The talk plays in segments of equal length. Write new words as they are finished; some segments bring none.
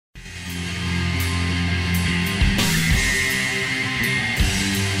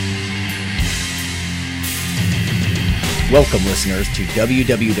Welcome, listeners, to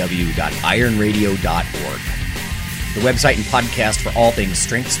www.ironradio.org, the website and podcast for all things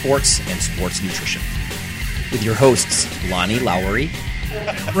strength sports and sports nutrition. With your hosts, Lonnie Lowery.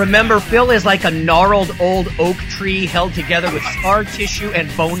 Remember, Phil is like a gnarled old oak tree held together with scar tissue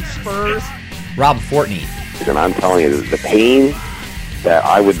and bone spurs. Rob Fortney. And I'm telling you, the pain that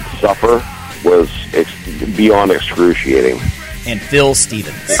I would suffer was beyond excruciating. And Phil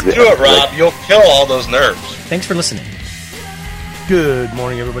Stevens. Do it, Rob. You'll kill all those nerves. Thanks for listening. Good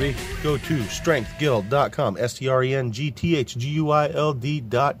morning, everybody. Go to strengthguild.com,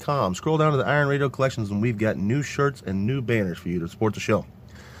 strengthguild.com. Scroll down to the Iron Radio collections, and we've got new shirts and new banners for you to support the show.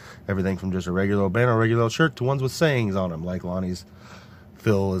 Everything from just a regular old banner, regular old shirt, to ones with sayings on them, like Lonnie's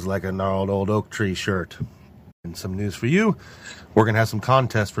Phil is like a gnarled old oak tree shirt. And some news for you, we're going to have some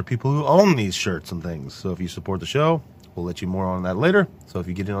contests for people who own these shirts and things. So if you support the show, we'll let you more on that later. So if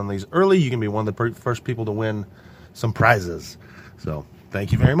you get in on these early, you can be one of the first people to win some prizes. So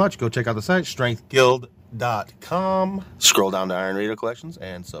thank you very much. Go check out the site, strengthguild.com. Scroll down to Iron Radio Collections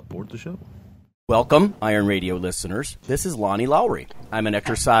and support the show. Welcome, Iron Radio listeners. This is Lonnie Lowery. I'm an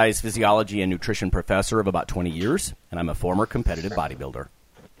exercise physiology and nutrition professor of about 20 years, and I'm a former competitive bodybuilder.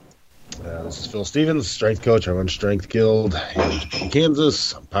 This is Phil Stevens, strength coach. I run Strength Guild in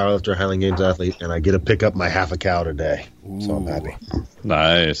Kansas. I'm a powerlifter, Highland Games athlete, and I get to pick up my half a cow today. So I'm happy.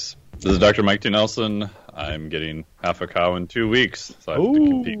 Nice. This is Dr. Mike T. Nelson. I'm getting half a cow in 2 weeks, so I have to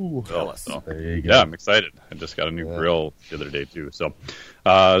compete. So, there you go. Yeah, I'm excited. I just got a new grill the other day, too. So,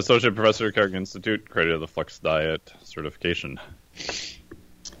 Associate Professor, Carrick Institute, credit of the Flex Diet certification.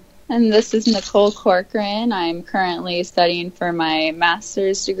 And this is Nicole Corcoran. I'm currently studying for my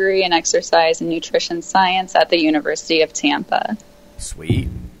master's degree in exercise and nutrition science at the University of Tampa. Sweet.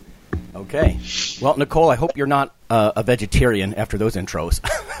 Okay. Well, Nicole, I hope you're not a vegetarian after those intros.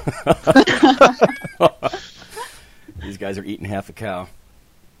 These guys are eating half a cow.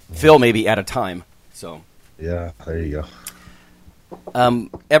 Phil may be at a time. So. Yeah, there you go.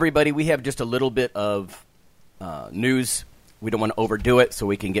 Everybody, we have just a little bit of news. We don't want to overdo it, so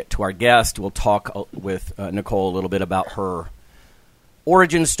we can get to our guest. We'll talk with Nicole a little bit about her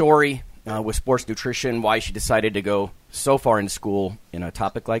origin story with sports nutrition, why she decided to go so far in school in a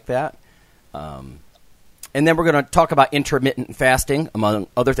topic like that. And then we're going to talk about intermittent fasting, among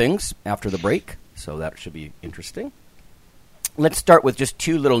other things, after the break. So that should be interesting. Let's start with just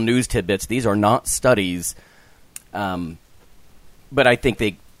two little news tidbits. These are not studies, but I think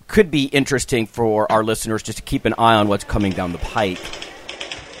they could be interesting for our listeners just to keep an eye on what's coming down the pike.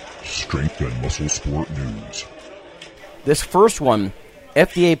 Strength and muscle sport news. This first one,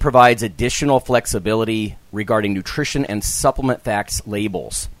 FDA provides additional flexibility regarding nutrition and supplement facts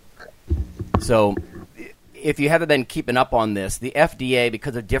labels. So if you haven't been keeping up on this, the FDA,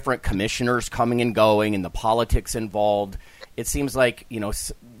 because of different commissioners coming and going and the politics involved, it seems like,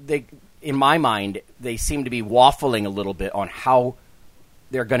 they, in my mind, they seem to be waffling a little bit on how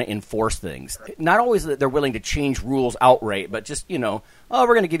they're going to enforce things. Not always that they're willing to change rules outright, but just, we're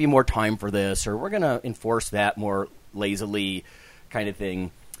going to give you more time for this, or we're going to enforce that more lazily kind of thing.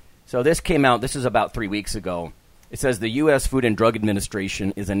 So this came out, this is about 3 weeks ago. It says the U.S. Food and Drug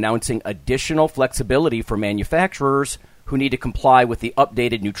Administration is announcing additional flexibility for manufacturers who need to comply with the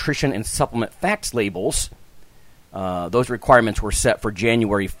updated nutrition and supplement facts labels. Those requirements were set for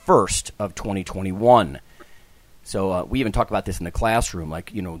January 1st of 2021. So we even talked about this in the classroom,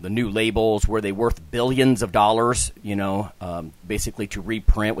 like, the new labels, were they worth billions of dollars, basically to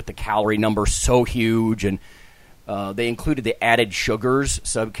reprint with the calorie number so huge. And they included the added sugars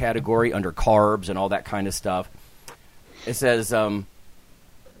subcategory under carbs and all that kind of stuff. It says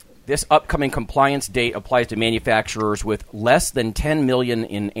this upcoming compliance date applies to manufacturers with less than 10 million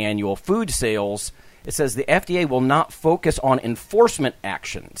in annual food sales. It says the FDA will not focus on enforcement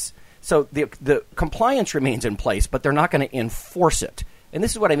actions. So the compliance remains in place, but they're not going to enforce it. And this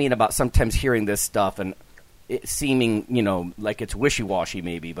is what I mean about sometimes hearing this stuff and it seeming, like it's wishy-washy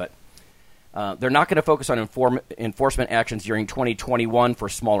maybe. But they're not going to focus on enforcement actions during 2021 for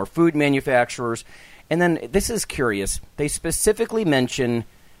smaller food manufacturers. And then this is curious. They specifically mention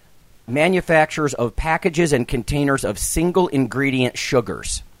manufacturers of packages and containers of single-ingredient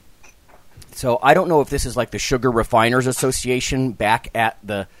sugars. So I don't know if this is like the Sugar Refiners Association back at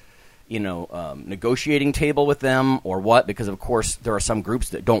the negotiating table with them or what, because of course there are some groups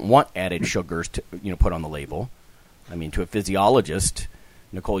that don't want added sugars to put on the label. I mean, to a physiologist,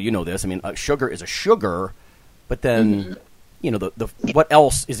 Nicole, you know this. I mean, sugar is a sugar, but then the what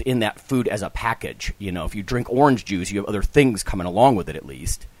else is in that food as a package? If you drink orange juice, you have other things coming along with it at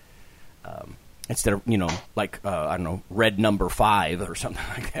least. Instead of I don't know, red number 5 or something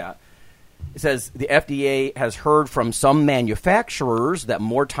like that. It says the FDA has heard from some manufacturers that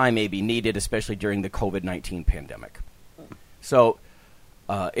more time may be needed, especially during the COVID-19 pandemic. So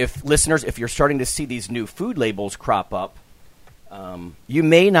if you're starting to see these new food labels crop up, you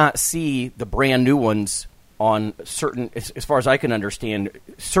may not see the brand new ones on certain, as far as I can understand,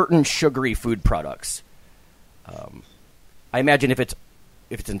 certain sugary food products. I imagine if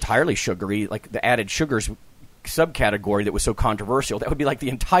it's entirely sugary, like the added sugars subcategory that was so controversial, that would be like the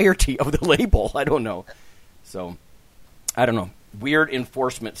entirety of the label. I don't know. So, I don't know. Weird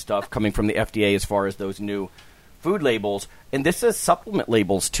enforcement stuff coming from the FDA as far as those new food labels. And this is supplement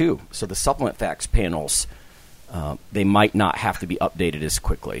labels, too. So the supplement facts panels, they might not have to be updated as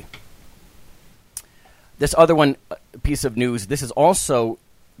quickly. This other one, piece of news, this is also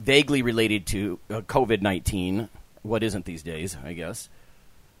vaguely related to COVID-19. What isn't these days, I guess.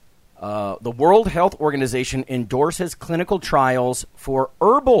 The World Health Organization endorses clinical trials for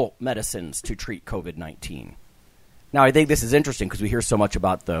herbal medicines to treat COVID-19. Now, I think this is interesting because we hear so much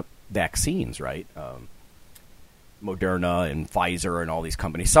about the vaccines, right? Moderna and Pfizer and all these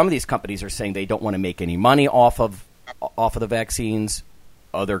companies. Some of these companies are saying they don't want to make any money off of the vaccines.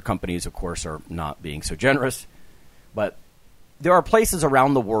 Other companies, of course, are not being so generous. But there are places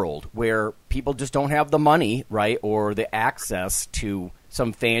around the world where people just don't have the money, right, or the access to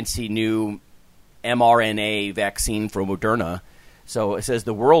some fancy new mRNA vaccine from Moderna. So it says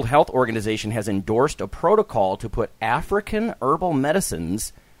the World Health Organization has endorsed a protocol to put African herbal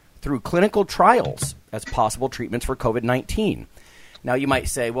medicines through clinical trials as possible treatments for COVID-19. Now, you might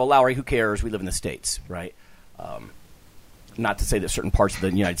say, well, Lowry, who cares? We live in the States, right? Not to say that certain parts of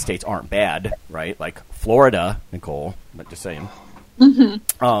the United States aren't bad, right? Like Florida, Nicole, but just saying.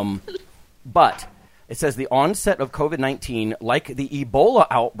 Mm-hmm. But it says the onset of COVID-19, like the Ebola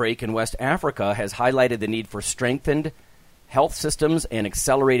outbreak in West Africa, has highlighted the need for strengthened health systems and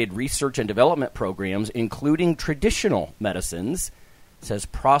accelerated research and development programs, including traditional medicines. It says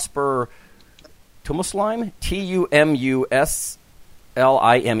Prosper Tumuslime, Tumuslime.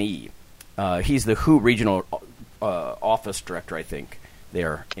 He's the WHO regional office director, I think,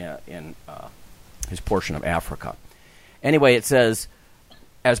 there in his portion of Africa. Anyway, it says,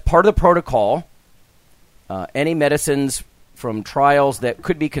 as part of the protocol, any medicines from trials that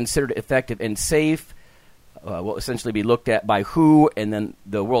could be considered effective and safe will essentially be looked at by WHO, and then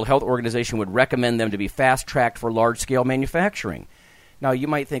the World Health Organization would recommend them to be fast-tracked for large-scale manufacturing. Now, you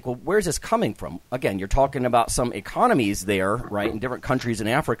might think, well, where's this coming from? Again, you're talking about some economies there, right, in different countries in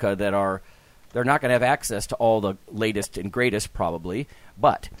Africa that they're not going to have access to all the latest and greatest, probably.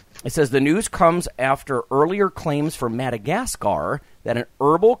 But it says the news comes after earlier claims from Madagascar that an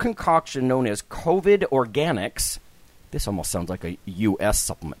herbal concoction known as COVID Organics, this almost sounds like a U.S.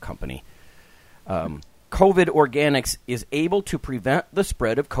 supplement company, COVID Organics is able to prevent the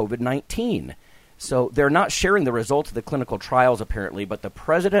spread of COVID-19. So they're not sharing the results of the clinical trials, apparently, but the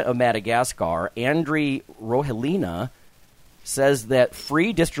president of Madagascar, Andry Rajoelina, says that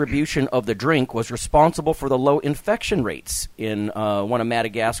free distribution of the drink was responsible for the low infection rates in one of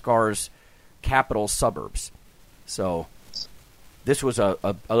Madagascar's capital suburbs. So this was a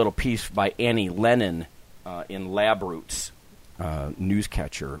little piece by Annie Lennon in Lab Roots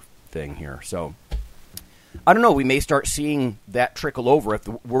newscatcher thing here. So I don't know. We may start seeing that trickle over if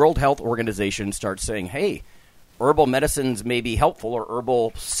the World Health Organization starts saying, hey, herbal medicines may be helpful or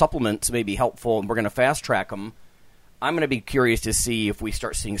herbal supplements may be helpful, and we're going to fast track them. I'm going to be curious to see if we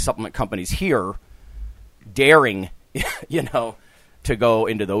start seeing supplement companies here daring, to go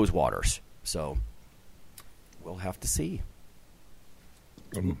into those waters. So we'll have to see.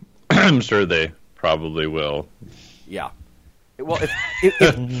 I'm sure they probably will. Yeah. Well,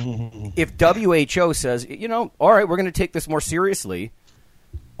 if WHO says, all right, we're going to take this more seriously,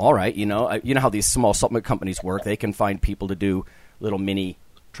 all right, you know how these small supplement companies work. They can find people to do little mini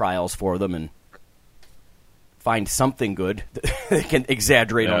trials for them and find something good that they can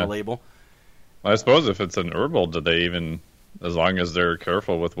exaggerate on the label. I suppose if it's an herbal, do they even, as long as they're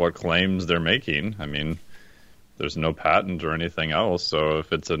careful with what claims they're making, I mean, there's no patent or anything else, so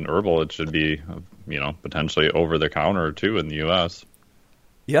if it's an herbal, it should be, potentially over-the-counter, too, in the U.S.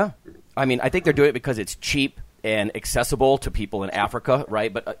 Yeah. I mean, I think they're doing it because it's cheap and accessible to people in Africa,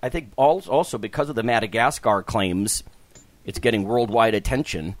 right? But I think also because of the Madagascar claims, it's getting worldwide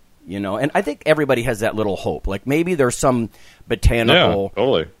attention, and I think everybody has that little hope. Like maybe there's some botanical,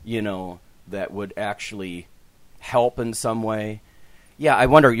 that would actually help in some way. Yeah, I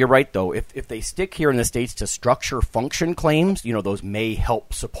wonder, you're right, though, if they stick here in the States to structure function claims, those may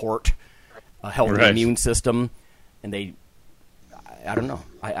help support a healthy immune system, and I don't know.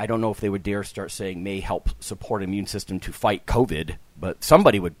 I don't know if they would dare start saying may help support immune system to fight COVID, but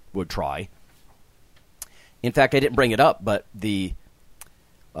somebody would try. In fact, I didn't bring it up, but the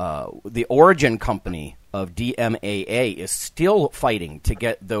origin company of DMAA is still fighting to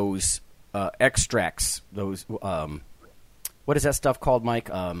get those extracts. Those what is that stuff called, Mike?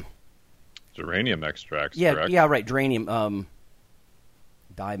 Geranium extracts. Yeah, correct? yeah, right. Geranium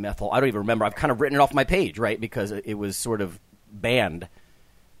dimethyl. I don't even remember. I've kind of written it off my page, right, because it was sort of banned.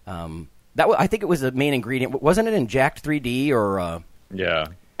 I think it was the main ingredient. Wasn't it in Jacked 3D or? Yeah,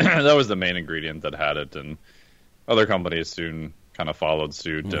 that was the main ingredient that had it, and other companies soon kind of followed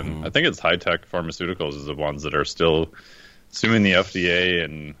suit. Mm-hmm. And I think it's High Tech Pharmaceuticals is the ones that are still suing the FDA,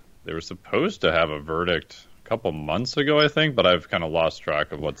 and they were supposed to have a verdict a couple months ago, I think, but I've kind of lost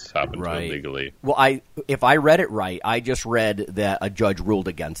track of what's happened to it legally. Well, if I read it right, I just read that a judge ruled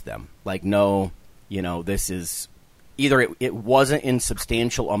against them. Like, no, this is either it wasn't in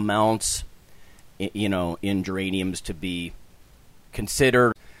substantial amounts, in geraniums to be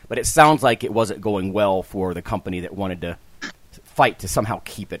considered, but it sounds like it wasn't going well for the company that wanted to fight to somehow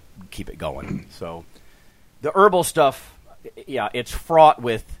keep it going. So the herbal stuff, yeah, it's fraught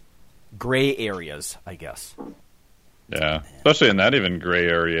with gray areas, I guess. Yeah, especially in that even gray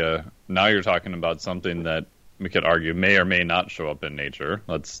area. Now you're talking about something that we could argue may or may not show up in nature.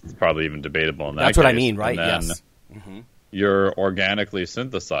 That's probably even debatable in that That's case. what I mean, right? And then yes. Mm-hmm. You're organically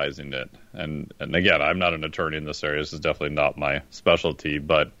synthesizing it. And again, I'm not an attorney in this area. This is definitely not my specialty,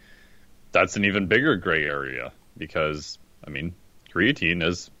 but that's an even bigger gray area because, creatine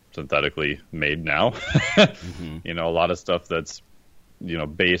is synthetically made now. Mm-hmm. A lot of stuff that's,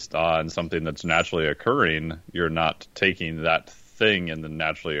 based on something that's naturally occurring, you're not taking that thing and the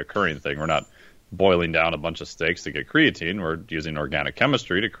naturally occurring thing. We're not boiling down a bunch of steaks to get creatine. We're using organic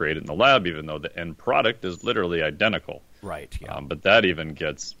chemistry to create it in the lab, even though the end product is literally identical. Right. Yeah. But that even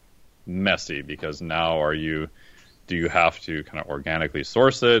gets messy because now do you have to kind of organically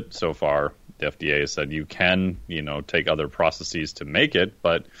source it? So far, the FDA has said you can, take other processes to make it,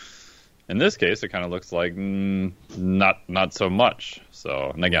 but in this case, it kind of looks like not so much.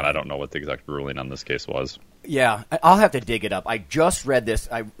 So, and again, I don't know what the exact ruling on this case was. Yeah, I'll have to dig it up. I just read this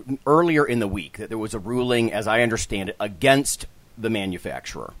earlier in the week that there was a ruling, as I understand it, against the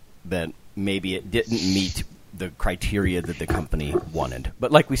manufacturer, that maybe it didn't meet the criteria that the company wanted.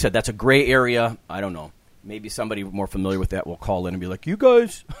 But like we said, that's a gray area. I don't know. Maybe somebody more familiar with that will call in and be like, you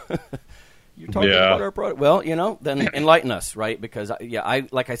guys, you're talking about our product. Well, then enlighten us, right? Because, I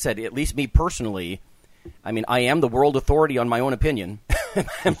like I said, at least me personally, I am the world authority on my own opinion.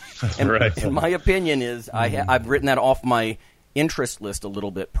 And my opinion is I've written that off my interest list a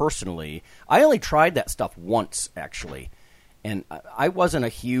little bit personally. I only tried that stuff once, actually, and I wasn't a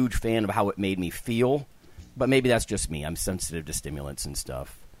huge fan of how it made me feel, but maybe that's just me. I'm sensitive to stimulants and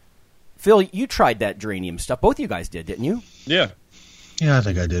stuff. Phil, you tried that geranium stuff. Both of you guys did, didn't you? Yeah. Yeah, I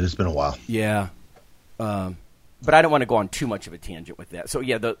think I did. It's been a while. Yeah. But I don't want to go on too much of a tangent with that. So,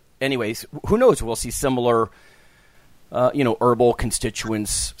 yeah, anyways, who knows? We'll see similar herbal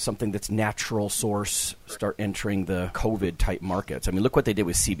constituents, something that's natural source, start entering the COVID-type markets. Look what they did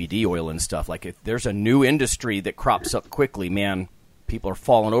with CBD oil and stuff. Like, if there's a new industry that crops up quickly, man, people are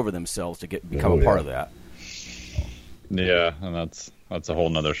falling over themselves to become a part of that. Yeah, and that's a whole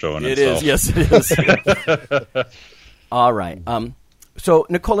nother show in itself. It is, yes, it is. All right. So,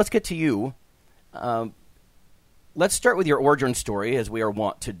 Nicole, let's get to you. Let's start with your origin story, as we are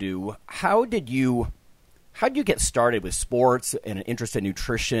wont to do. How did you get started with sports and an interest in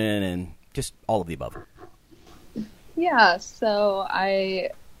nutrition and just all of the above? Yeah, so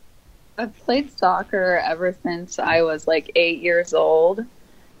I've played soccer ever since I was like 8 years old,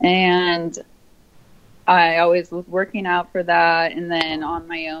 and I always was working out for that, and then on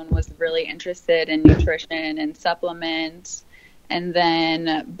my own was really interested in nutrition and supplements.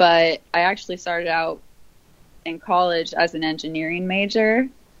 But I actually started out in college as an engineering major,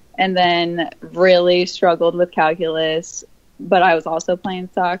 and then really struggled with calculus, but I was also playing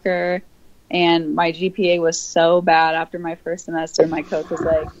soccer, and my GPA was so bad after my first semester. My coach was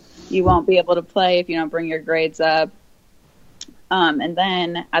like, you won't be able to play if you don't bring your grades up. And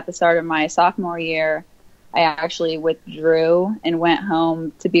then at the start of my sophomore year, I actually withdrew and went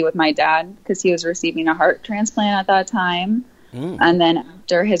home to be with my dad because he was receiving a heart transplant at that time. And then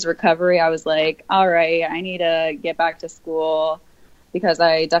after his recovery, I was like, all right, I need to get back to school because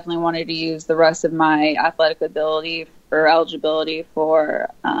I definitely wanted to use the rest of my athletic ability for eligibility for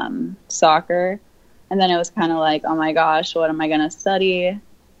soccer. And then it was kind of like, oh my gosh, what am I going to study?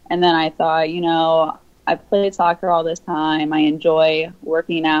 And then I thought, I've played soccer all this time. I enjoy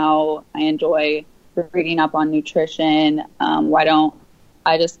working out. I enjoy reading up on nutrition. Why don't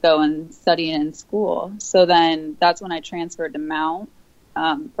I just go and study in school? So then that's when I transferred to Mount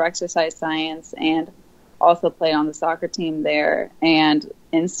for exercise science. And also played on the soccer team there, and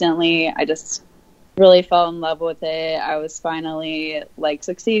instantly I just really fell in love with it. I was finally like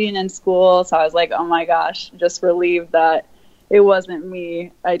succeeding in school, so I was like, oh my gosh, just relieved that it wasn't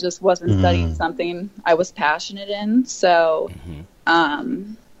me. I just wasn't studying something I was passionate in. So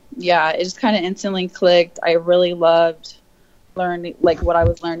yeah, it just kind of instantly clicked. I really loved learning, like what I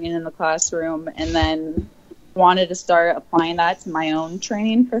was learning in the classroom, and then wanted to start applying that to my own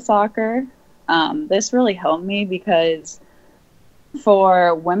training for soccer. This really helped me because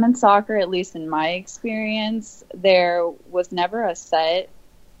for women's soccer, at least in my experience, there was never a set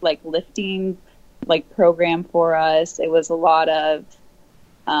like lifting like program for us. It was a lot of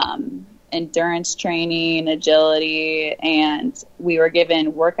endurance training, agility, and we were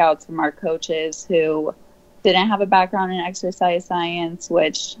given workouts from our coaches who didn't have a background in exercise science,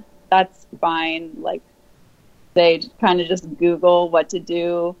 which that's fine. Like they kind of just Google what to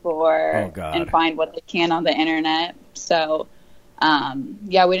do and find what they can on the internet. So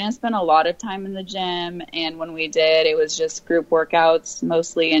yeah, we didn't spend a lot of time in the gym, and when we did, it was just group workouts,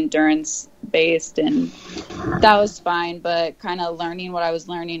 mostly endurance based, and that was fine. But kind of learning what I was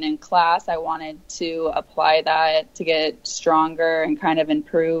learning in class, I wanted to apply that to get stronger and kind of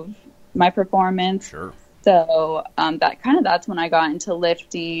improve my performance. Sure. So that's when I got into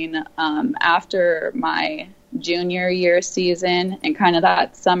lifting after my junior year season, and kind of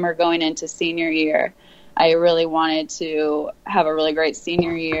that summer going into senior year. I really wanted to have a really great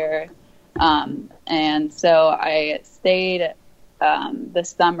senior year. And so I stayed the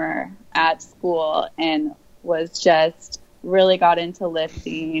summer at school and was just really got into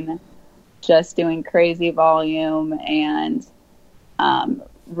lifting, just doing crazy volume, and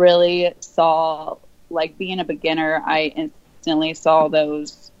really saw, like being a beginner, I instantly saw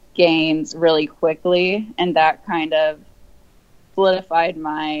those gains really quickly, and that kind of solidified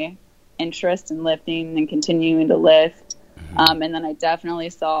my interest in lifting and continuing to lift. And then I definitely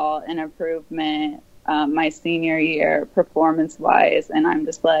saw an improvement my senior year performance wise, and I'm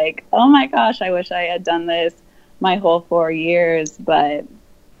just like, oh my gosh, I wish I had done this my whole 4 years. But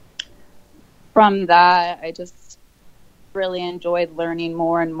from that, I just really enjoyed learning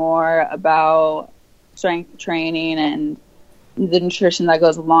more and more about strength training and the nutrition that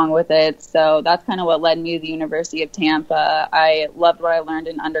goes along with it. So that's kind of what led me to the University of Tampa. I loved what I learned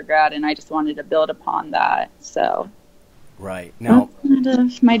in undergrad, and I just wanted to build upon that. So right now, that's kind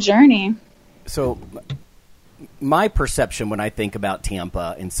of my journey. So my perception when I think about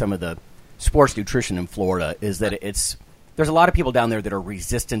Tampa and some of the sports nutrition in Florida is that there's a lot of people down there that are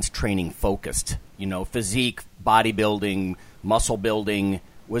resistance training focused, physique, bodybuilding, muscle building.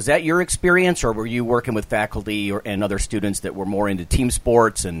 Was that your experience, or were you working with faculty and other students that were more into team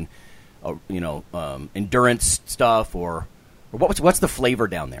sports and endurance stuff, or what's the flavor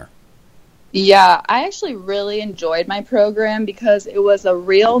down there? Yeah, I actually really enjoyed my program because it was a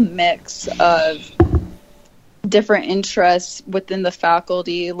real mix of different interests within the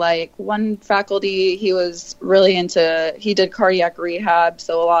faculty. Like one faculty, he did cardiac rehab,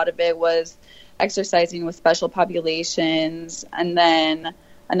 so a lot of it was exercising with special populations, and then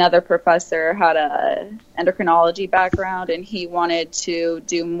another professor had a endocrinology background, and he wanted to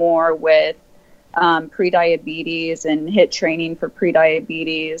do more with prediabetes and HIIT training for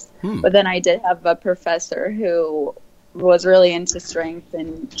prediabetes. But then I did have a professor who was really into strength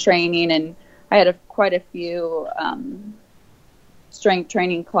and training, and I had quite a few strength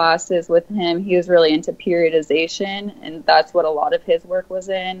training classes with him. He was really into periodization, and that's what a lot of his work was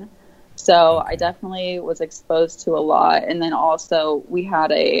in. So I definitely was exposed to a lot. And then also we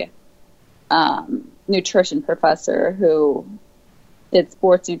had a nutrition professor who did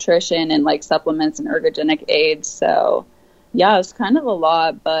sports nutrition and like supplements and ergogenic aids. So yeah, it was kind of a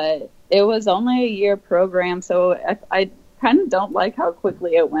lot, but it was only a year program. So I kind of don't like how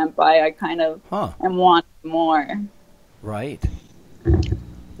quickly it went by. I kind of am wanting more. Right.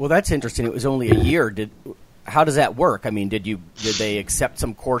 Well, that's interesting. It was only a year. How does that work? I mean, did they accept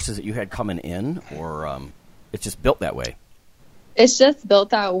some courses that you had coming in, or it's just built that way? It's just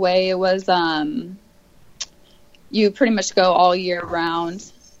built that way. It was you pretty much go all year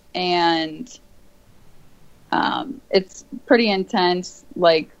round, and it's pretty intense,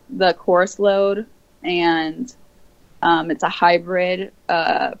 like the course load, and it's a hybrid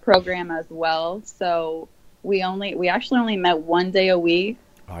program as well. So we actually only met one day a week,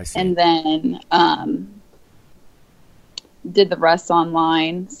 and then did the rest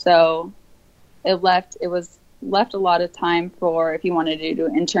online. So it was left a lot of time for if you wanted to do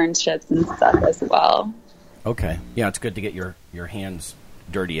internships and stuff as well. Okay. Yeah, it's good to get your hands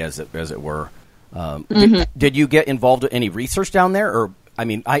dirty, as it were. Did you get involved in any research down there, or I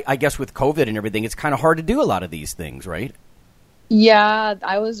mean, I guess with COVID and everything, it's kind of hard to do a lot of these things, right? Yeah,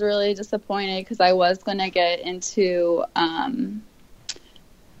 I was really disappointed because I was going to get into I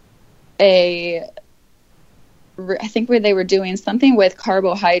think where they were doing something with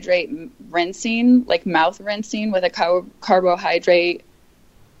carbohydrate rinsing, like mouth rinsing with a carbohydrate,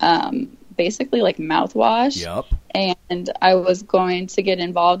 basically like mouthwash. Yep. And I was going to get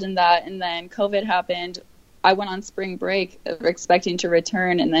involved in that. And then COVID happened. I went on spring break expecting to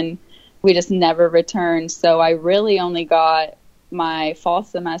return, and then we just never returned. So I really only got my fall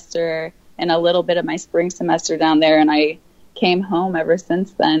semester and a little bit of my spring semester down there, and I came home ever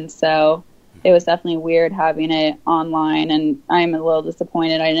since then. So it was definitely weird having it online, and I'm a little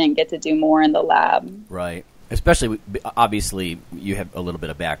disappointed I didn't get to do more in the lab. Right. Especially, obviously, you have a little bit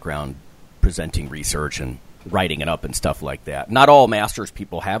of background presenting research and writing it up and stuff like that. Not all master's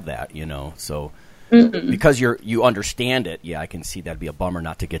people have that, you know, so because you understand it, yeah, I can see that'd be a bummer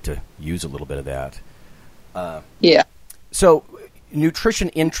not to get to use a little bit of that. Yeah. So nutrition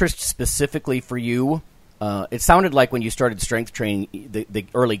interest specifically for you, it sounded like when you started strength training, the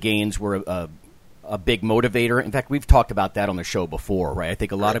early gains were a big motivator. In fact, we've talked about that on the show before, right? I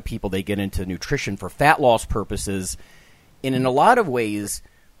think a lot of people, they get into nutrition for fat loss purposes, and in a lot of ways,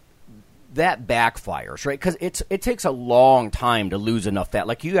 that backfires, right? Because it takes a long time to lose enough fat.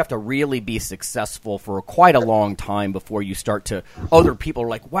 Like, you have to really be successful for quite a long time before you start to, other people are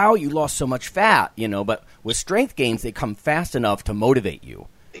like, wow, you lost so much fat, you know, but with strength gains, they come fast enough to motivate you,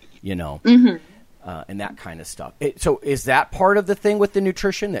 you know, and that kind of stuff. So is that part of the thing with the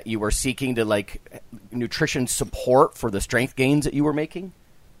nutrition, that you were seeking to, like, nutrition support for the strength gains that you were making?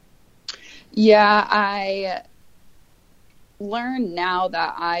 Yeah, I learned now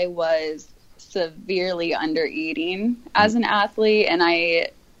that I was severely under eating as an athlete, and I,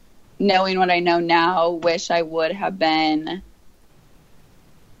 knowing what I know now, wish I would have been,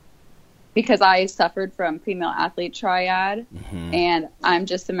 because I suffered from female athlete triad, and I'm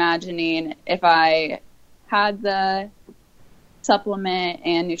just imagining if I had the supplement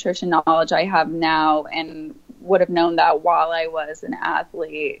and nutrition knowledge I have now and would have known that while I was an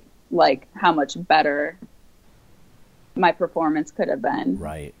athlete, like how much better my performance could have been.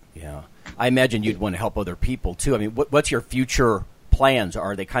 Right, yeah. I imagine you'd want to help other people, too. I mean, what's your future plans?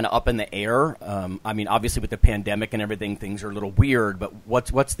 Are they kind of up in the air? I mean, obviously with the pandemic and everything, things are a little weird, but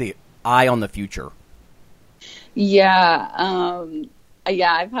what's the eye on the future? Yeah, I'm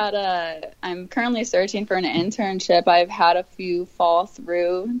currently searching for an internship. I've had a few fall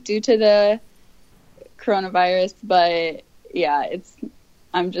through due to the coronavirus, but yeah,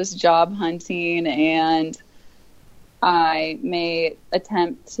 I'm just job hunting, and I may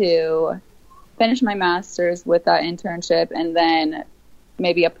attempt to finish my master's with that internship and then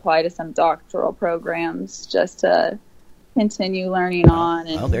maybe apply to some doctoral programs just to continue learning on.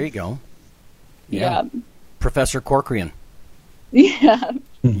 And, oh, there you go. Yeah. Professor Corcoran. Yeah.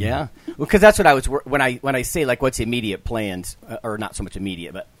 Yeah. Well, because that's what I was, when I say, like, what's immediate plans, or not so much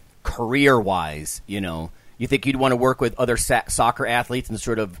immediate, but career-wise, you know, you think you'd want to work with other soccer athletes and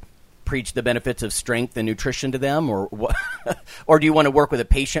sort of preach the benefits of strength and nutrition to them, or what? Or do you want to work with a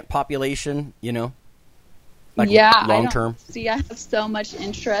patient population, you know, like long term? See, I have so much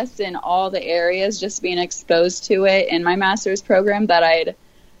interest in all the areas, just being exposed to it in my master's program, that I'd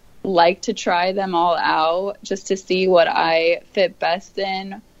like to try them all out just to see what I fit best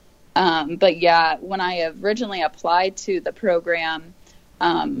in. But yeah, when I originally applied to the program,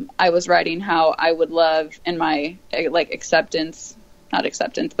 I was writing how I would love in my not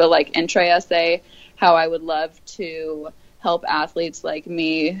acceptance, but like entry essay, how I would love to help athletes like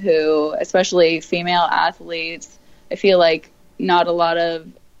me who, especially female athletes, I feel like not a lot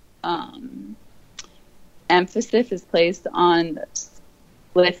of emphasis is placed on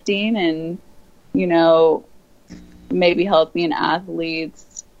lifting, and, you know, maybe helping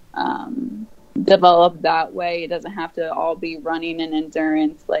athletes develop that way. It doesn't have to all be running and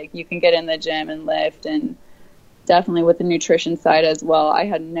endurance. Like, you can get in the gym and lift, and definitely with the nutrition side as well. I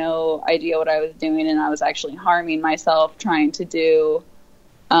had no idea what I was doing, and I was actually harming myself trying to do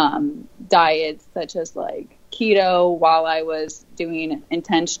diets such as like keto while I was doing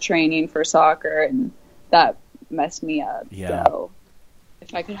intense training for soccer, and that messed me up. Yeah. So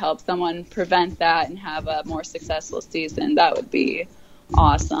if I could help someone prevent that and have a more successful season, that would be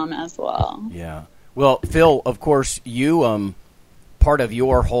awesome as well. Yeah. Well, Phil, of course, you part of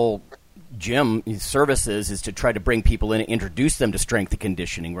your whole gym services is to try to bring people in and introduce them to strength and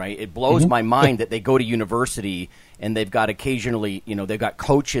conditioning, right? It blows my mind that they go to university and they've got occasionally, you know, they've got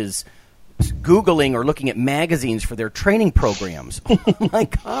coaches Googling or looking at magazines for their training programs. Oh my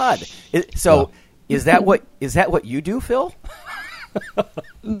God. Is that what you do, Phil?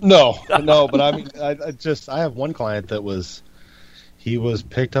 No, but I mean, I have one client that was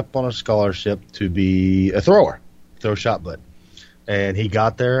picked up on a scholarship to be a throw shot put, and he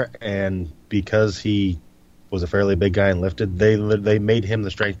got there, and because he was a fairly big guy and lifted, they made him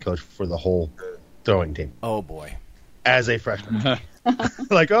the strength coach for the whole throwing team. Oh boy, as a freshman,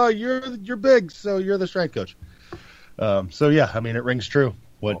 like, oh, you're big, so you're the strength coach. So yeah, I mean, it rings true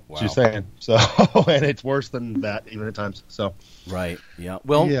what you're saying. So, and it's worse than that even at times. So, right, yeah.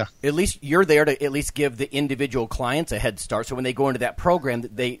 Well, yeah. At least you're there to at least give the individual clients a head start. So when they go into that program,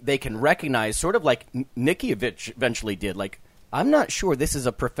 they can recognize, sort of like Nikki eventually did. Like, I'm not sure this is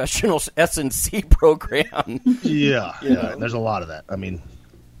a professional S&C program. Yeah. There's a lot of that. I mean,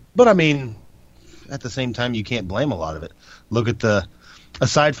 at the same time, you can't blame a lot of it. Look at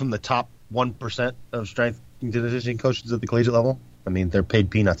aside from the top 1% of strength and conditioning coaches at the collegiate level, I mean, they're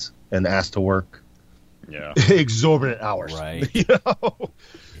paid peanuts and asked to work exorbitant hours. Right. Yeah.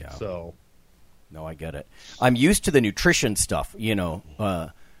 So. No, I get it. I'm used to the nutrition stuff,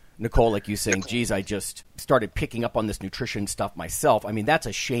 Nicole, like you saying, geez, I just started picking up on this nutrition stuff myself. I mean, that's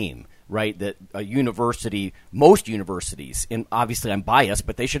a shame, right, that most universities, and obviously I'm biased,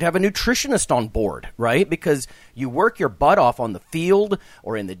 but they should have a nutritionist on board, right? Because you work your butt off on the field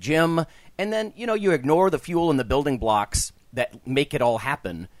or in the gym, and then, you ignore the fuel and the building blocks that make it all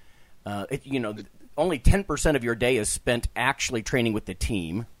happen. Only 10% of your day is spent actually training with the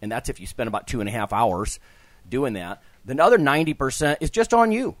team, and that's if you spend about 2.5 hours doing that. The other 90% is just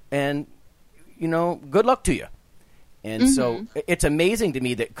on you, and, good luck to you. And so it's amazing to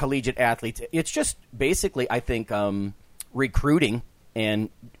me that collegiate athletes, it's just basically, I think, recruiting and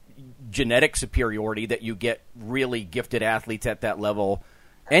genetic superiority that you get really gifted athletes at that level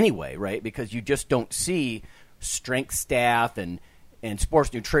anyway, right? Because you just don't see strength staff and sports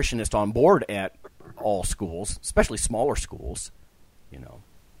nutritionists on board at all schools, especially smaller schools,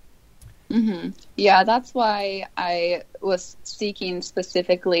 Yeah, that's why I was seeking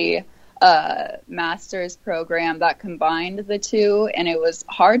specifically a master's program that combined the two, and it was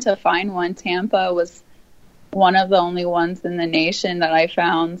hard to find one. Tampa was one of the only ones in the nation that I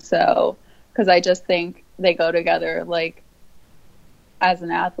found, so because I just think they go together. Like, as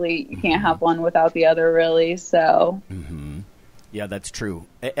an athlete, you can't have one without the other, really, so... Yeah, that's true.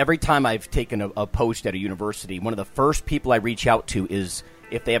 Every time I've taken a post at a university, one of the first people I reach out to is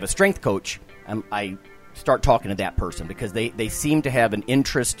if they have a strength coach, I start talking to that person because they seem to have an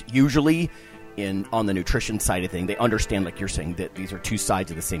interest usually on the nutrition side of things. They understand, like you're saying, that these are two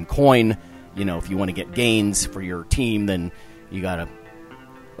sides of the same coin. If you want to get gains for your team, then you got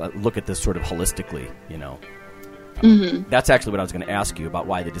to look at this sort of holistically, That's actually what I was going to ask you about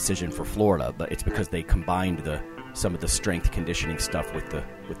why the decision for Florida, but it's because they combined some of the strength conditioning stuff with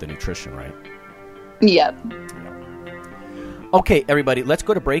the nutrition, right? Yep. Okay, everybody, let's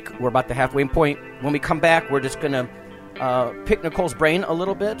go to break. We're about the halfway point. When we come back, we're just going to pick Nicole's brain a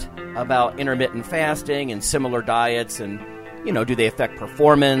little bit about intermittent fasting and similar diets and, do they affect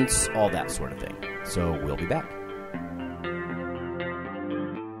performance, all that sort of thing. So we'll be back.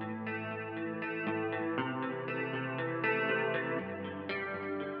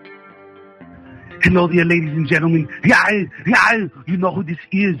 Hello there, ladies and gentlemen. Yeah, you know who this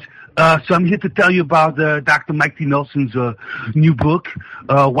is. So I'm here to tell you about Dr. Mike T. Nelson's new book,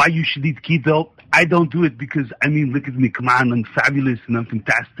 Why You Should Eat Keto. I don't do it because, look at me, come on, I'm fabulous and I'm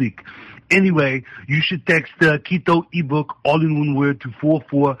fantastic. Anyway, you should text the Keto ebook, all in one word, to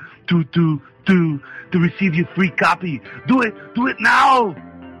 44222 to receive your free copy. Do it now!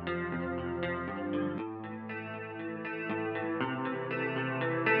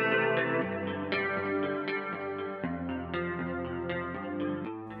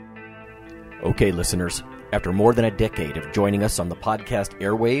 Okay, listeners, after more than a decade of joining us on the podcast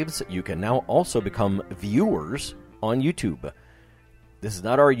airwaves, you can now also become viewers on YouTube. This is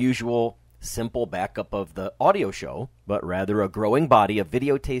not our usual simple backup of the audio show, but rather a growing body of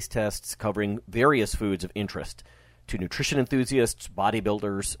video taste tests covering various foods of interest to nutrition enthusiasts,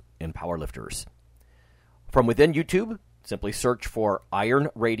 bodybuilders, and powerlifters. From within YouTube, simply search for Iron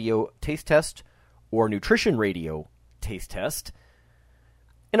Radio Taste Test or Nutrition Radio Taste Test.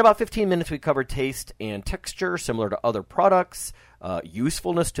 In about 15 minutes, we cover taste and texture similar to other products,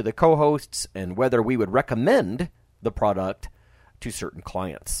 usefulness to the co-hosts, and whether we would recommend the product to certain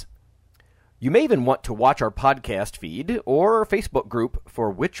clients. You may even want to watch our podcast feed or Facebook group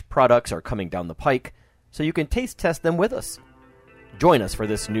for which products are coming down the pike so you can taste test them with us. Join us for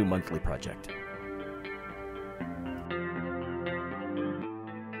this new monthly project.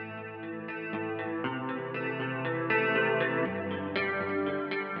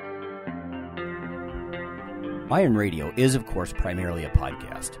 Iron Radio is, of course, primarily a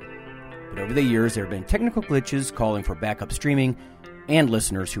podcast. But over the years, there have been technical glitches calling for backup streaming and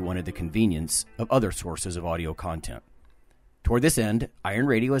listeners who wanted the convenience of other sources of audio content. Toward this end, Iron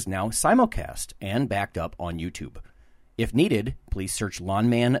Radio is now simulcast and backed up on YouTube. If needed, please search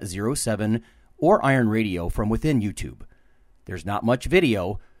Lawnman07 or Iron Radio from within YouTube. There's not much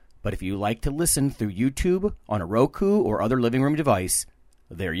video, but if you like to listen through YouTube on a Roku or other living room device,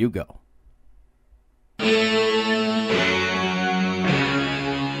 there you go.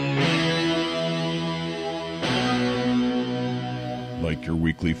 Like your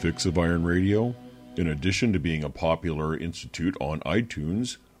weekly fix of Iron Radio? In addition to being a popular institute on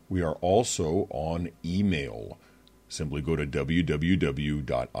iTunes, we are also on email. Simply go to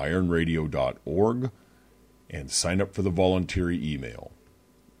www.ironradio.org and sign up for the voluntary email.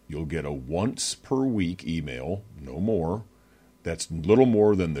 You'll get a once per week email, no more. That's little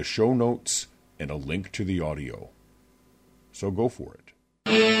more than the show notes and a link to the audio. So go for it.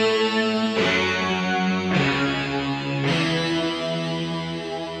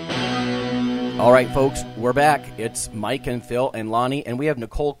 All right, folks, we're back. It's Mike and Phil and Lonnie, and we have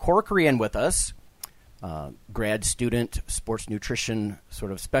Nicole Corcoran with us, grad student, sports nutrition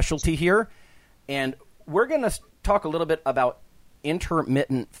sort of specialty here. And we're going to talk a little bit about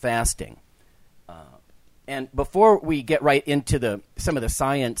intermittent fasting. And before we get right into some of the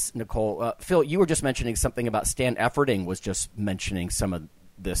science, Nicole, Phil, you were just mentioning something about Stan Efferding was just mentioning some of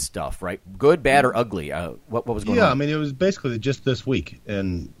this stuff, right? Good, bad, or ugly? What was going on? Yeah, I mean, it was basically just this week,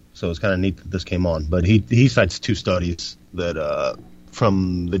 and so it's kind of neat that this came on. But he cites two studies that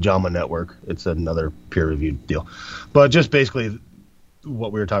from the JAMA Network. It's another peer-reviewed deal. But just basically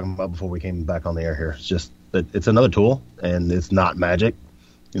what we were talking about before we came back on the air here. It's just that it's another tool, and it's not magic.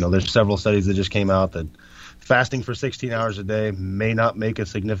 You know, there's several studies that just came out that fasting for 16 hours a day may not make a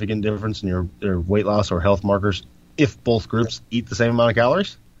significant difference in your weight loss or health markers if both groups eat the same amount of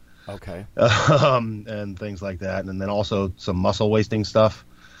calories. Okay. And things like that. And then also some muscle wasting stuff.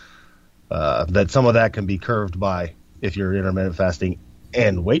 That some of that can be curved by if you're intermittent fasting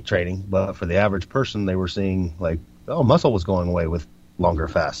and weight training. But for the average person, they were seeing muscle was going away with longer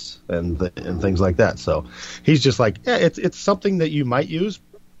fasts and things like that. So he's just like, yeah, it's something that you might use,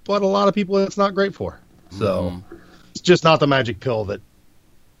 but a lot of people it's not great for. So it's just not the magic pill that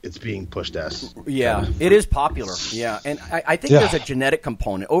it's being pushed as. Yeah, it is popular. Yeah, and I think there's a genetic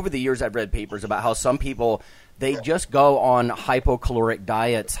component. Over the years, I've read papers about how some people, they just go on hypocaloric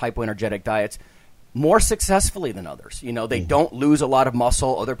diets, hypoenergetic diets, more successfully than others. You know, they don't lose a lot of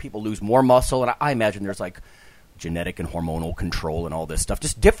muscle. Other people lose more muscle. And I imagine there's like genetic and hormonal control and all this stuff,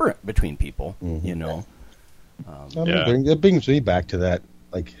 just different between people, you know. It brings me back to that,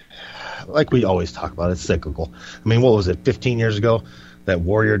 like we always talk about, it's cyclical. I mean, what was it, 15 years ago? That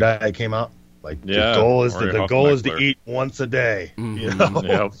Warrior Diet came out. The goal is to eat once a day. You know?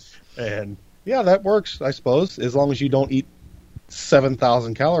 Yep. And that works, I suppose, as long as you don't eat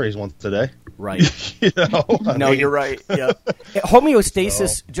 7,000 calories once a day. Right. You're right. Yeah.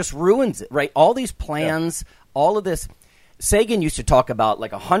 Homeostasis just ruins it, right? All these plans, all of this. Sagan used to talk about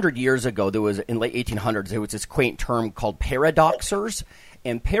 100 years ago, there was in late 1800s, there was this quaint term called paradoxers.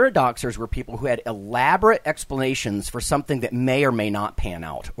 And paradoxers were people who had elaborate explanations for something that may or may not pan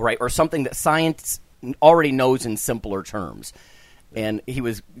out, right? Or something that science already knows in simpler terms. And he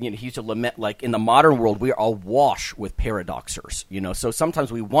used to lament, in the modern world, we are awash with paradoxers, So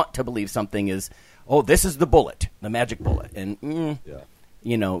sometimes we want to believe something is, this is the bullet, the magic bullet. And,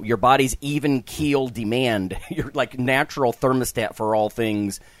 your body's even keel demand, your natural thermostat for all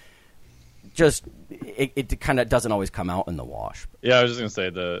things, just it kind of doesn't always come out in the wash. Yeah, I was just going to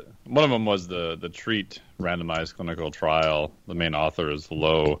say one of them was the TREAT randomized clinical trial. The main author is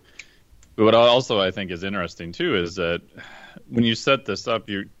Lowe. But what also I think is interesting too is that when you set this up,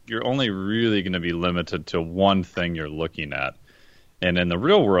 you're only really going to be limited to one thing you're looking at. And in the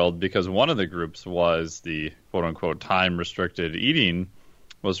real world, because one of the groups was the quote unquote time restricted eating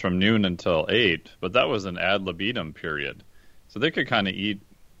was from noon until 8, but that was an ad libitum period. So they could kind of eat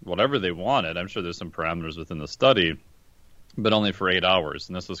whatever they wanted. I'm sure there's some parameters within the study, but only for 8 hours.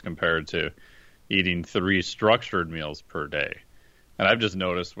 And this was compared to eating 3 structured meals per day. And I've just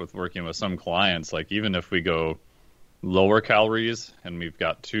noticed with working with some clients, even if we go lower calories and we've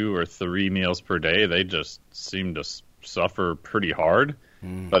got 2 or 3 meals per day, they just seem to suffer pretty hard.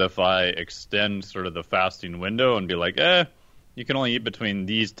 But if I extend sort of the fasting window and be like, you can only eat between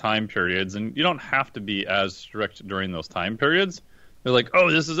these time periods, and you don't have to be as strict during those time periods, they're like, oh,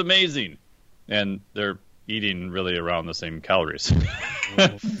 this is amazing. And they're eating really around the same calories.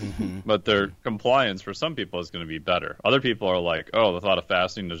 But their compliance for some people is going to be better. Other people are like, oh, the thought of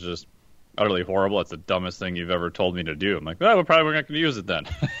fasting is just utterly horrible. It's the dumbest thing you've ever told me to do. I'm like, well, we're probably not going to use it then.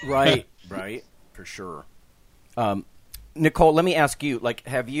 Right, for sure. Nicole, let me ask you, like,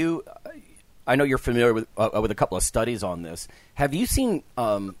 have you, I know you're familiar with a couple of studies on this. Have you seen,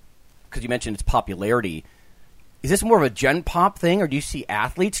 because you mentioned its popularity, is this more of a Gen Pop thing, or do you see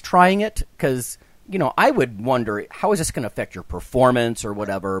athletes trying it? Because, you know, I would wonder, how is this going to affect your performance or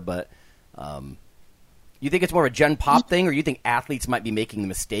whatever, but you think it's more of a Gen Pop thing, or you think athletes might be making the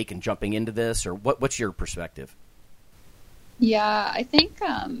mistake and jumping into this, or what's your perspective? Yeah, I think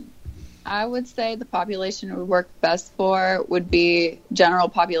I would say the population it would work best for would be general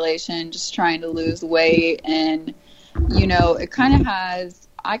population just trying to lose weight. And, you know, it kind of has,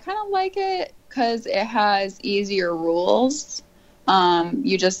 I kind of like it because it has easier rules.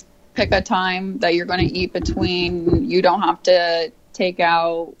 You just pick a time that you're going to eat between. You don't have to take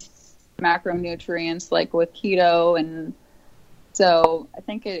out macronutrients like with keto. And so I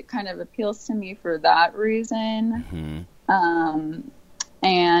think it kind of appeals to me for that reason. Mm-hmm.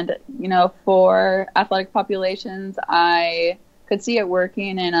 And, you know, for athletic populations, I could see it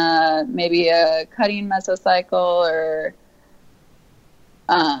working in maybe a cutting mesocycle or,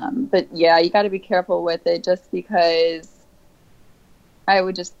 but yeah, you got to be careful with it just because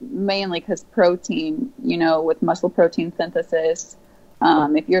mainly because protein, you know, with muscle protein synthesis,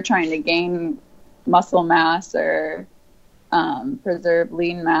 if you're trying to gain muscle mass or preserve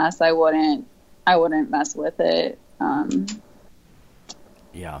lean mass, I wouldn't mess with it.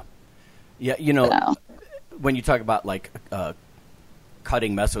 Yeah, you know, when you talk about like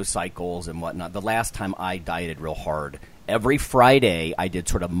cutting mesocycles and whatnot, the last time I dieted real hard, every Friday I did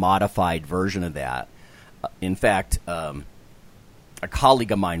sort of modified version of that. In fact, a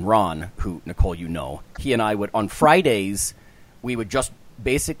colleague of mine, Ron, who, Nicole, you know, he and I would, on Fridays, we would just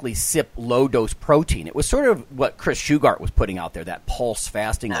basically sip low-dose protein. It was sort of what Chris Shugart was putting out there, that pulse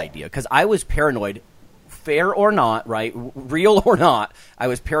fasting idea, because I was paranoid, fair or not, right, real or not, I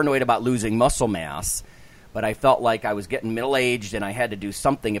was paranoid about losing muscle mass, but I felt like I was getting middle-aged and I had to do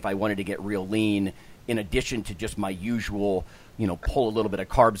something if I wanted to get real lean, in addition to just my usual, you know, pull a little bit of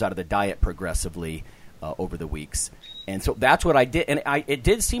carbs out of the diet progressively over the weeks. And so that's what I did, and it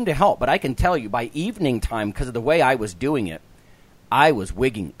did seem to help, but I can tell you, by evening time, because of the way I was doing it, I was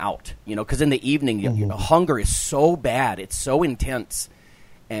wigging out, you know, because in the evening, you know, hunger is so bad, it's so intense.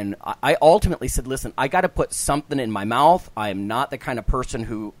 And I ultimately said, listen, I got to put something in my mouth. I am not the kind of person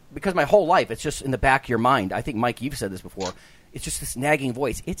who, because my whole life, it's just in the back of your mind. I think, Mike, you've said this before. It's just this nagging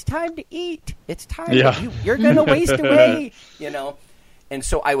voice. It's time to eat. It's time. You're going to waste away, you know. And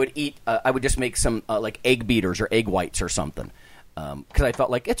so I would eat, I would just make some like egg beaters or egg whites or something. Because I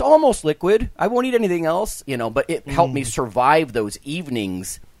felt like it's almost liquid. I won't eat anything else, you know. But it helped me survive those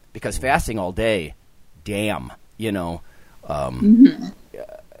evenings because fasting all day, damn, you know.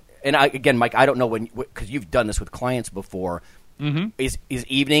 And again, Mike, I don't know because you've done this with clients before. Mm-hmm. Is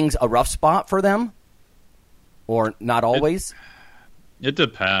evenings a rough spot for them, or not always? It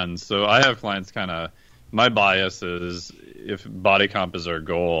depends. So I have clients my bias is if body comp is our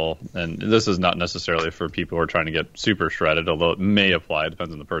goal, and this is not necessarily for people who are trying to get super shredded, although it may apply, it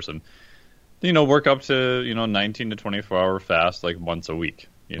depends on the person. You know, work up to, you know, 19 to 24 hour fast like once a week.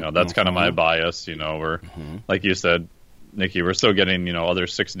 You know, that's kind of my bias, you know, where, like you said, Nikki, we're still getting, you know, other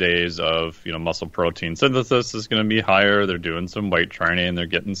 6 days of, you know, muscle protein synthesis is going to be higher. They're doing some weight training. They're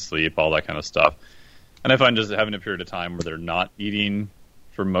getting sleep, all that kind of stuff. And I find just having a period of time where they're not eating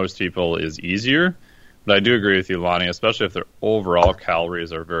for most people is easier. But I do agree with you, Lonnie, especially if their overall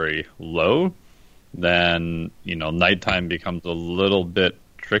calories are very low, then, you know, nighttime becomes a little bit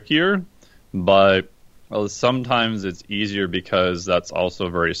trickier. But sometimes it's easier because that's also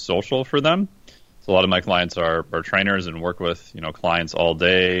very social for them. So a lot of my clients are trainers and work with, you know, clients all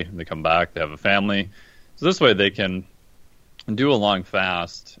day. They come back, they have a family. So this way they can do a long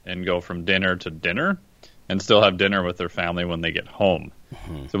fast and go from dinner to dinner and still have dinner with their family when they get home.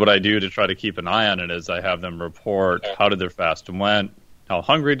 Mm-hmm. So what I do to try to keep an eye on it is I have them report how did their fast went, how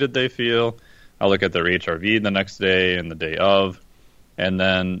hungry did they feel. I'll look at their HRV the next day and the day of, and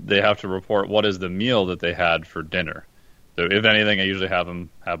then they have to report what is the meal that they had for dinner. So if anything, I usually have them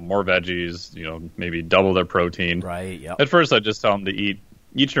have more veggies, you know, maybe double their protein. Right, yep. At first, I just tell them to eat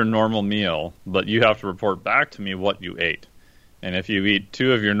your normal meal, but you have to report back to me what you ate. And if you eat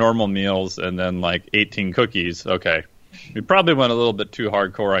 2 of your normal meals and then like 18 cookies, okay, you probably went a little bit too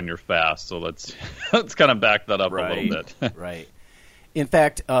hardcore on your fast. So let's kind of back that up a little bit. Right. In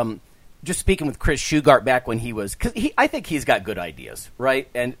fact, just speaking with Chris Shugart back when he was, because I think he's got good ideas, right?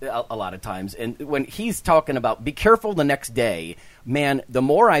 And a lot of times, and when he's talking about be careful the next day, man, the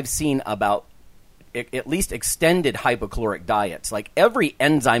more I've seen about at least extended hypocaloric diets, like every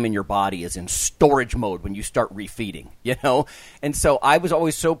enzyme in your body is in storage mode when you start refeeding, you know? And so I was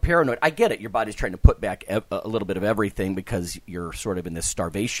always so paranoid. I get it. Your body's trying to put back a little bit of everything because you're sort of in this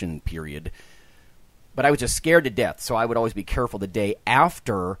starvation period. But I was just scared to death, so I would always be careful the day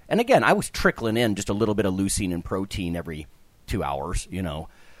after. And again, I was trickling in just a little bit of leucine and protein every 2 hours, you know.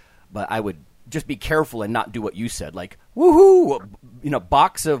 But I would just be careful and not do what you said, like, woohoo, you know,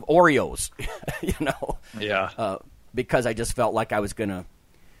 box of Oreos, you know. Yeah. Because I just felt like I was going to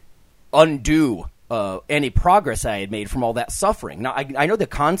undo any progress I had made from all that suffering. Now, I know the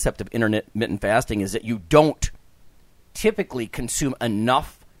concept of intermittent fasting is that you don't typically consume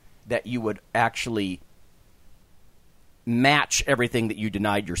enough that you would actually match everything that you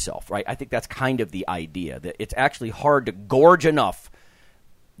denied yourself, right? I think that's kind of the idea, that it's actually hard to gorge enough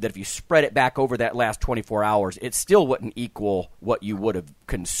that if you spread it back over that last 24 hours, it still wouldn't equal what you would have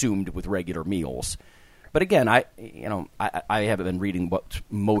consumed with regular meals. But again, I haven't been reading what's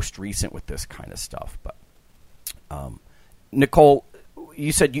most recent with this kind of stuff. But Nicole,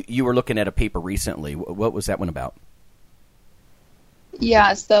 you said you were looking at a paper recently. What was that one about?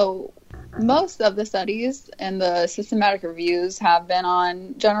 Yeah, so most of the studies and the systematic reviews have been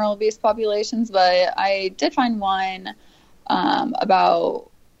on general obese populations, but I did find one about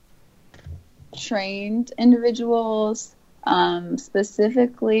trained individuals.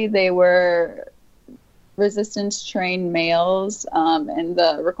 Specifically, they were resistance-trained males, and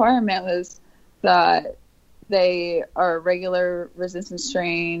the requirement was that they are regular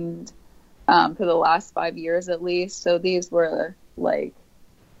resistance-trained for the last 5 years at least. So these were like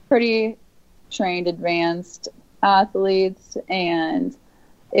pretty trained, advanced athletes, and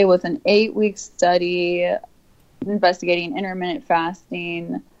it was an 8-week study investigating intermittent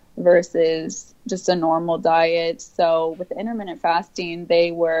fasting versus just a normal diet. So with intermittent fasting,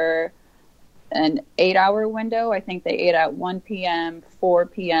 they were an 8-hour window. I think they ate at 1 p.m., 4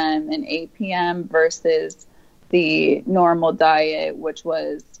 p.m., and 8 p.m. versus the normal diet, which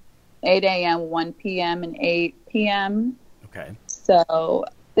was 8 a.m., 1 p.m., and 8 p.m. Okay. So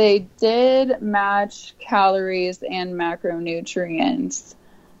they did match calories and macronutrients.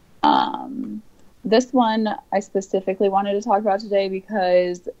 This one I specifically wanted to talk about today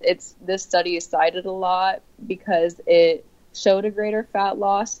because this study is cited a lot because it showed a greater fat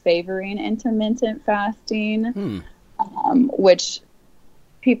loss favoring intermittent fasting, which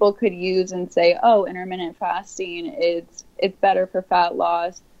people could use and say, oh, intermittent fasting it's better for fat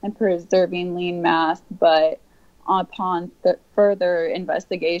loss and preserving lean mass, but upon further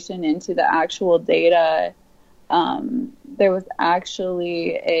investigation into the actual data, there was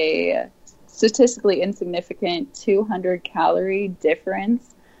actually a statistically insignificant 200-calorie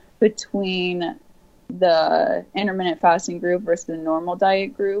difference between the intermittent fasting group versus the normal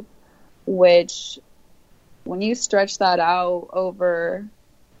diet group, which when you stretch that out over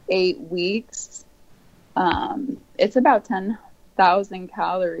 8 weeks, it's about 10,000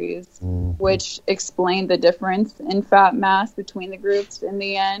 calories, which explained the difference in fat mass between the groups in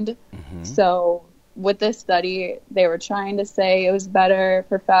the end. So with this study, they were trying to say it was better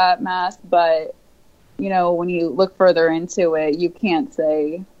for fat mass, but you know, when you look further into it, you can't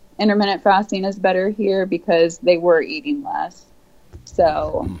say intermittent fasting is better here because they were eating less.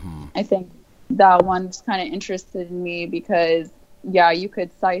 So I think that one's kind of interested in me because, yeah, you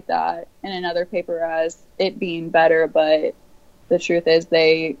could cite that in another paper as it being better, but the truth is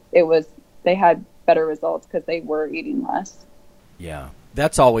they had better results because they were eating less. Yeah,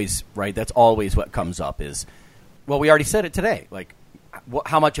 that's always right. That's always what comes up is, well, we already said it today. Like,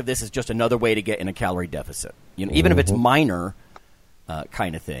 how much of this is just another way to get in a calorie deficit? You know, even if it's minor,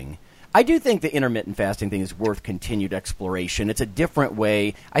 kind of thing. I do think the intermittent fasting thing is worth continued exploration. It's a different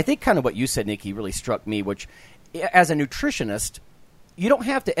way. I think kind of what you said, Nikki, really struck me, which as a nutritionist, you don't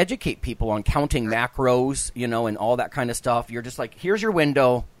have to educate people on counting macros, you know, and all that kind of stuff. You're just like, here's your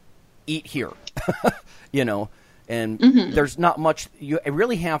window, eat here, you know, and there's not much. You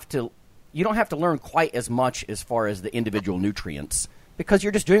don't have to learn quite as much as far as the individual nutrients because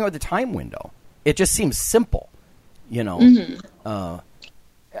you're just doing it with the time window. It just seems simple, you know.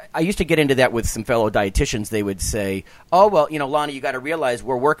 I used to get into that with some fellow dietitians. They would say, oh, well, you know, Lonnie, you got to realize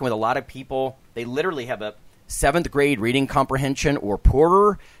we're working with a lot of people. They literally have a 7th grade reading comprehension or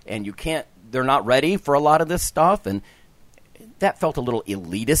poorer, and they're not ready for a lot of this stuff. And that felt a little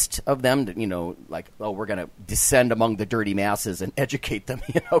elitist of them, to, you know, like, oh, we're going to descend among the dirty masses and educate them,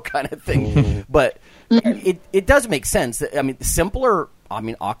 you know, kind of thing. But it does make sense. I mean,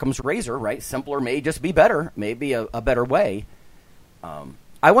 Occam's razor, right? Simpler may just be better, maybe a better way.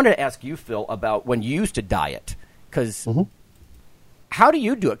 I wanted to ask you, Phil, about when you used to diet, because how do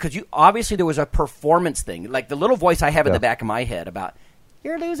you do it? Because obviously there was a performance thing, like the little voice I have in the back of my head about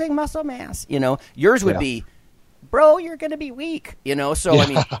you're losing muscle mass. Yours would be, bro, you're going to be weak. So I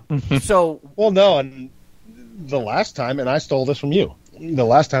mean, well, no, and the last time, and I stole this from you. The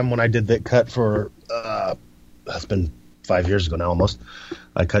last time when I did that cut for, it's been 5 years ago now almost.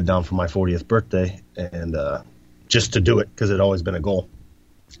 I cut down for my 40th birthday, and just to do it because it had always been a goal.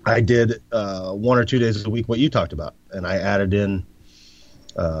 I did 1 or 2 days a week what you talked about, and I added in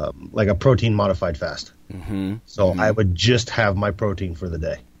like a protein modified fast. Mm-hmm. So I would just have my protein for the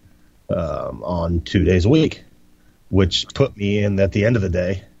day on 2 days a week, which put me in at the end of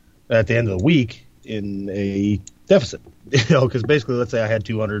the week in a deficit. Because basically, let's say I had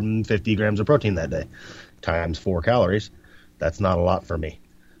 250 grams of protein that day, times 4 calories. That's not a lot for me.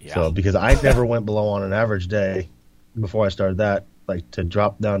 Yeah. So because I never went below on an average day before I started that, like to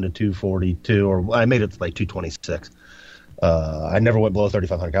drop down to 242, or I made it to like 226. I never went below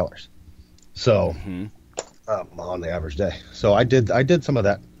 3,500 calories. So on the average day. So I did some of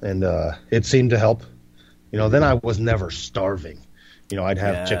that, and it seemed to help. Then I was never starving. I'd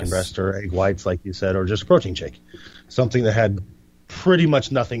have chicken breast or egg whites, like you said, or just a protein shake, something that had pretty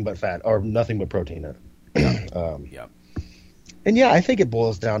much nothing but fat or nothing but protein in it. And I think it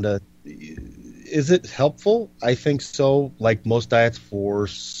boils down to, is it helpful? I think so. Like most diets for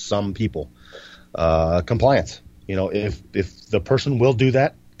some people, compliance. If the person will do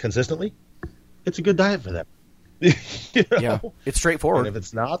that consistently, it's a good diet for them. Yeah, it's straightforward. And if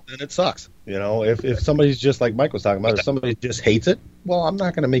it's not, then it sucks. If somebody's just like Mike was talking about, if somebody just hates it, well, I'm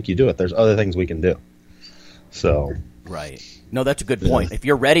not going to make you do it. There's other things we can do. So right. No, that's a good point. If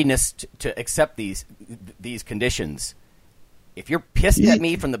your readiness to accept these conditions, if you're pissed at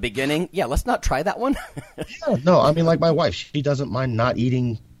me from the beginning, let's not try that one. No, I mean, like my wife, she doesn't mind not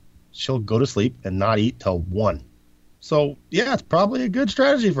eating. She'll go to sleep and not eat till 1. So, it's probably a good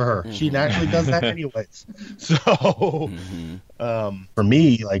strategy for her. Mm-hmm. She naturally does that anyways. So, for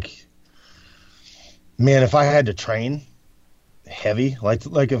me, like, man, if I had to train heavy,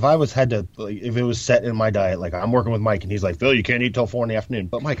 like if I if it was set in my diet, like I'm working with Mike and he's like, Phil, you can't eat till 4 in the afternoon.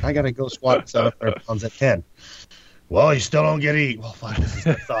 But Mike, I got to go squat 700 pounds at 10. Well, you still don't get to eat. Well, fine, this is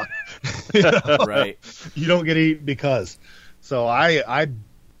my thought. Right. You don't get to eat because. So I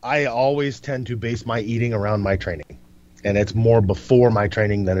always tend to base my eating around my training. And it's more before my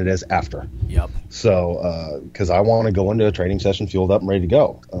training than it is after. Yep. So, because I want to go into a training session fueled up and ready to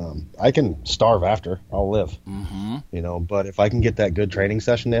go. I can starve after. I'll live. Mm-hmm. But if I can get that good training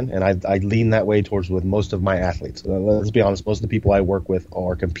session in, and I lean that way towards with most of my athletes. Let's be honest, most of the people I work with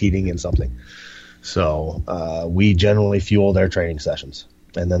are competing in something. So, we generally fuel their training sessions,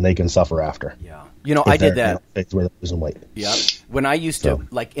 and then they can suffer after. Yeah. I did that. Where they're losing weight. Yeah. When I used to,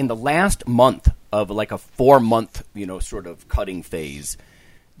 like in the last month of like a 4-month, sort of cutting phase,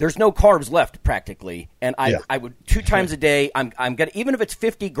 there's no carbs left practically. And I would 2 times a day, I'm going to, even if it's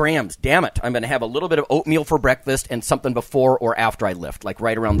 50 grams, damn it, I'm going to have a little bit of oatmeal for breakfast and something before or after I lift, like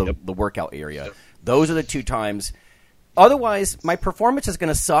right around the workout area. Yep. Those are the 2 times. Otherwise, my performance is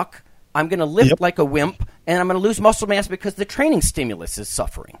going to suck. I'm going to lift like a wimp, and I'm going to lose muscle mass because the training stimulus is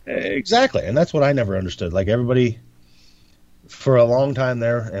suffering. Exactly, and that's what I never understood. Like everybody, for a long time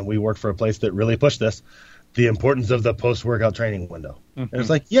there, and we worked for a place that really pushed this, the importance of the post-workout training window. Mm-hmm. And it's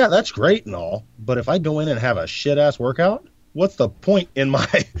like, that's great and all, but if I go in and have a shit-ass workout, what's the point in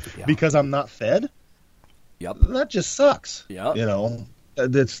my because I'm not fed? Yep. That just sucks. Yep.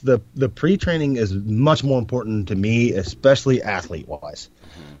 It's the pre-training is much more important to me, especially athlete-wise.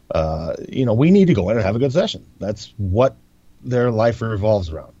 We need to go in and have a good session. That's what their life revolves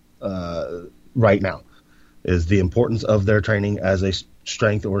around right now, is the importance of their training as a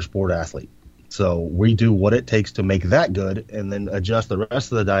strength or sport athlete. So we do what it takes to make that good and then adjust the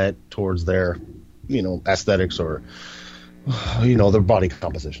rest of the diet towards their, aesthetics or, their body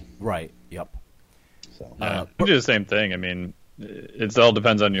composition. Right. Yep. So we do the same thing. I mean, it all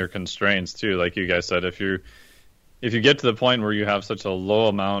depends on your constraints too. Like you guys said, if you get to the point where you have such a low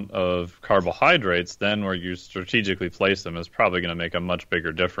amount of carbohydrates, then where you strategically place them is probably going to make a much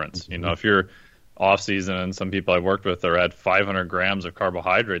bigger difference. Mm-hmm. If you're off season, and some people I worked with are at 500 grams of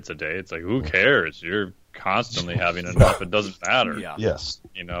carbohydrates a day, it's like, who cares? You're constantly having enough. It doesn't matter. Yeah. Yes.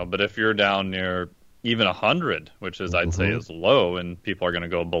 But if you're down near even 100, which is I'd say is low, and people are going to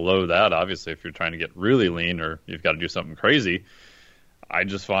go below that, obviously, if you're trying to get really lean or you've got to do something crazy, I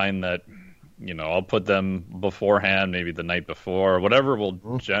just find that, I'll put them beforehand, maybe the night before, whatever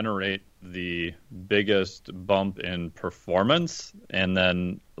will generate the biggest bump in performance and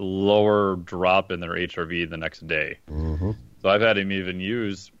then lower drop in their HRV the next day. Mm-hmm. So I've had him even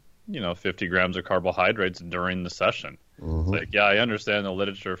use, 50 grams of carbohydrates during the session. It's like, yeah, I understand the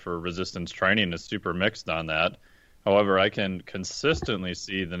literature for resistance training is super mixed on that. However, I can consistently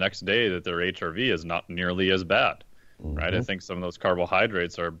see the next day that their HRV is not nearly as bad, right? I think some of those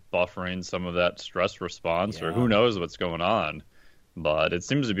carbohydrates are buffering some of that stress response, or who knows what's going on. But it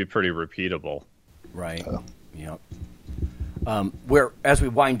seems to be pretty repeatable. Right. Yeah. As we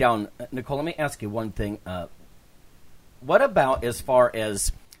wind down, Nicole, let me ask you one thing. What about as far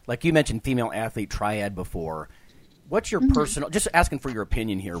as, like you mentioned female athlete triad before, what's your personal, just asking for your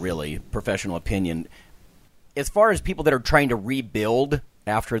opinion here, really, professional opinion, as far as people that are trying to rebuild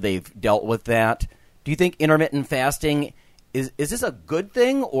after they've dealt with that, do you think intermittent fasting, is this a good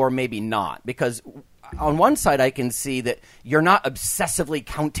thing or maybe not? Because on one side I can see that you're not obsessively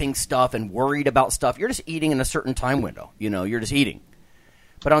counting stuff and worried about stuff. You're just eating in a certain time window. You're just eating.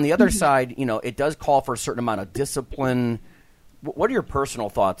 But on the other side, it does call for a certain amount of discipline. What are your personal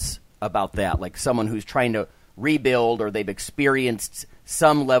thoughts about that? Like someone who's trying to rebuild or they've experienced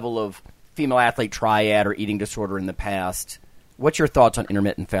some level of female athlete triad or eating disorder in the past. What's your thoughts on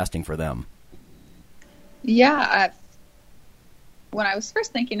intermittent fasting for them? Yeah, when I was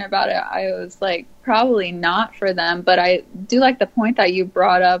first thinking about it, I was like, probably not for them. But I do like the point that you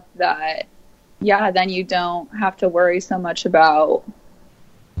brought up that, then you don't have to worry so much about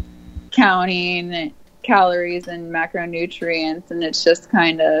counting calories and macronutrients, and it's just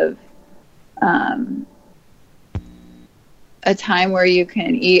kind of a time where you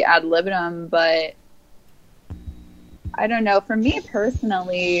can eat ad libitum. But I don't know, for me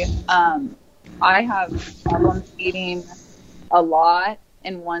personally, I have problems eating a lot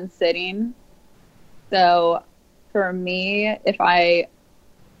in one sitting. So for me, if I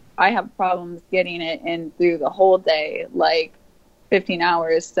have problems getting it in through the whole day, like 15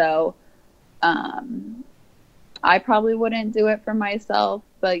 hours. So I probably wouldn't do it for myself,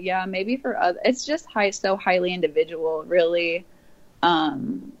 but yeah, maybe for others. It's just so highly individual, really.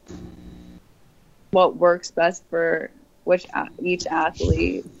 What works best for each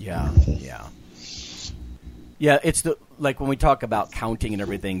athlete. Yeah. It's like when we talk about counting and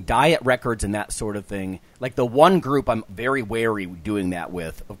everything, diet records and that sort of thing. Like the one group I'm very wary doing that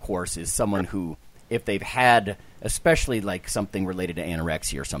with, of course, is someone who, if they've had, especially like something related to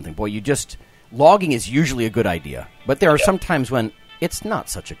anorexia or something, logging is usually a good idea. But there are some times when it's not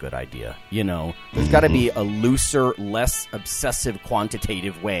such a good idea. There's got to be a looser, less obsessive,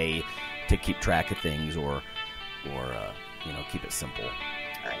 quantitative way to keep track of things, or keep it simple.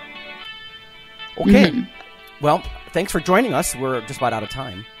 Okay. Well, thanks for joining us. We're just about out of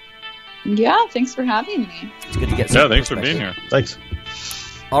time. Yeah, thanks for having me. It's good to get some thanks for being here. Thanks.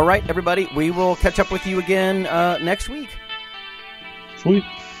 All right, everybody. We will catch up with you again next week. Sweet.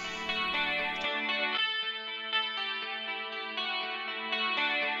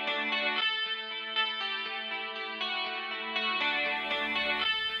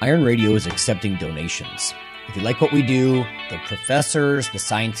 Iron Radio is accepting donations. If you like what we do, the professors, the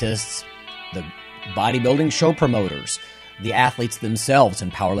scientists, the bodybuilding show promoters, the athletes themselves in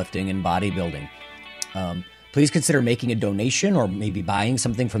powerlifting and bodybuilding, please consider making a donation or maybe buying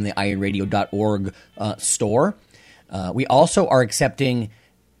something from the ironradio.org store. We also are accepting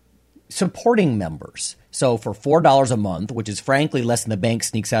supporting members. So for $4 a month, which is frankly less than the bank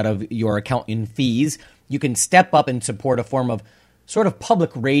sneaks out of your account in fees, you can step up and support a form of sort of public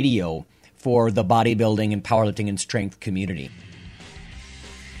radio for the bodybuilding and powerlifting and strength community.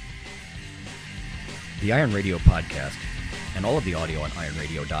 The Iron Radio podcast and all of the audio on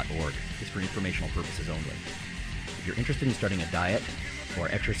ironradio.org is for informational purposes only. If you're interested in starting a diet or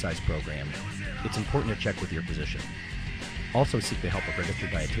exercise program, it's important to check with your physician. Also seek the help of registered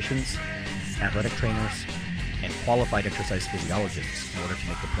dietitians, athletic trainers, and qualified exercise physiologists in order to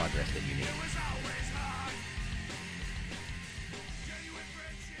make the progress that you need.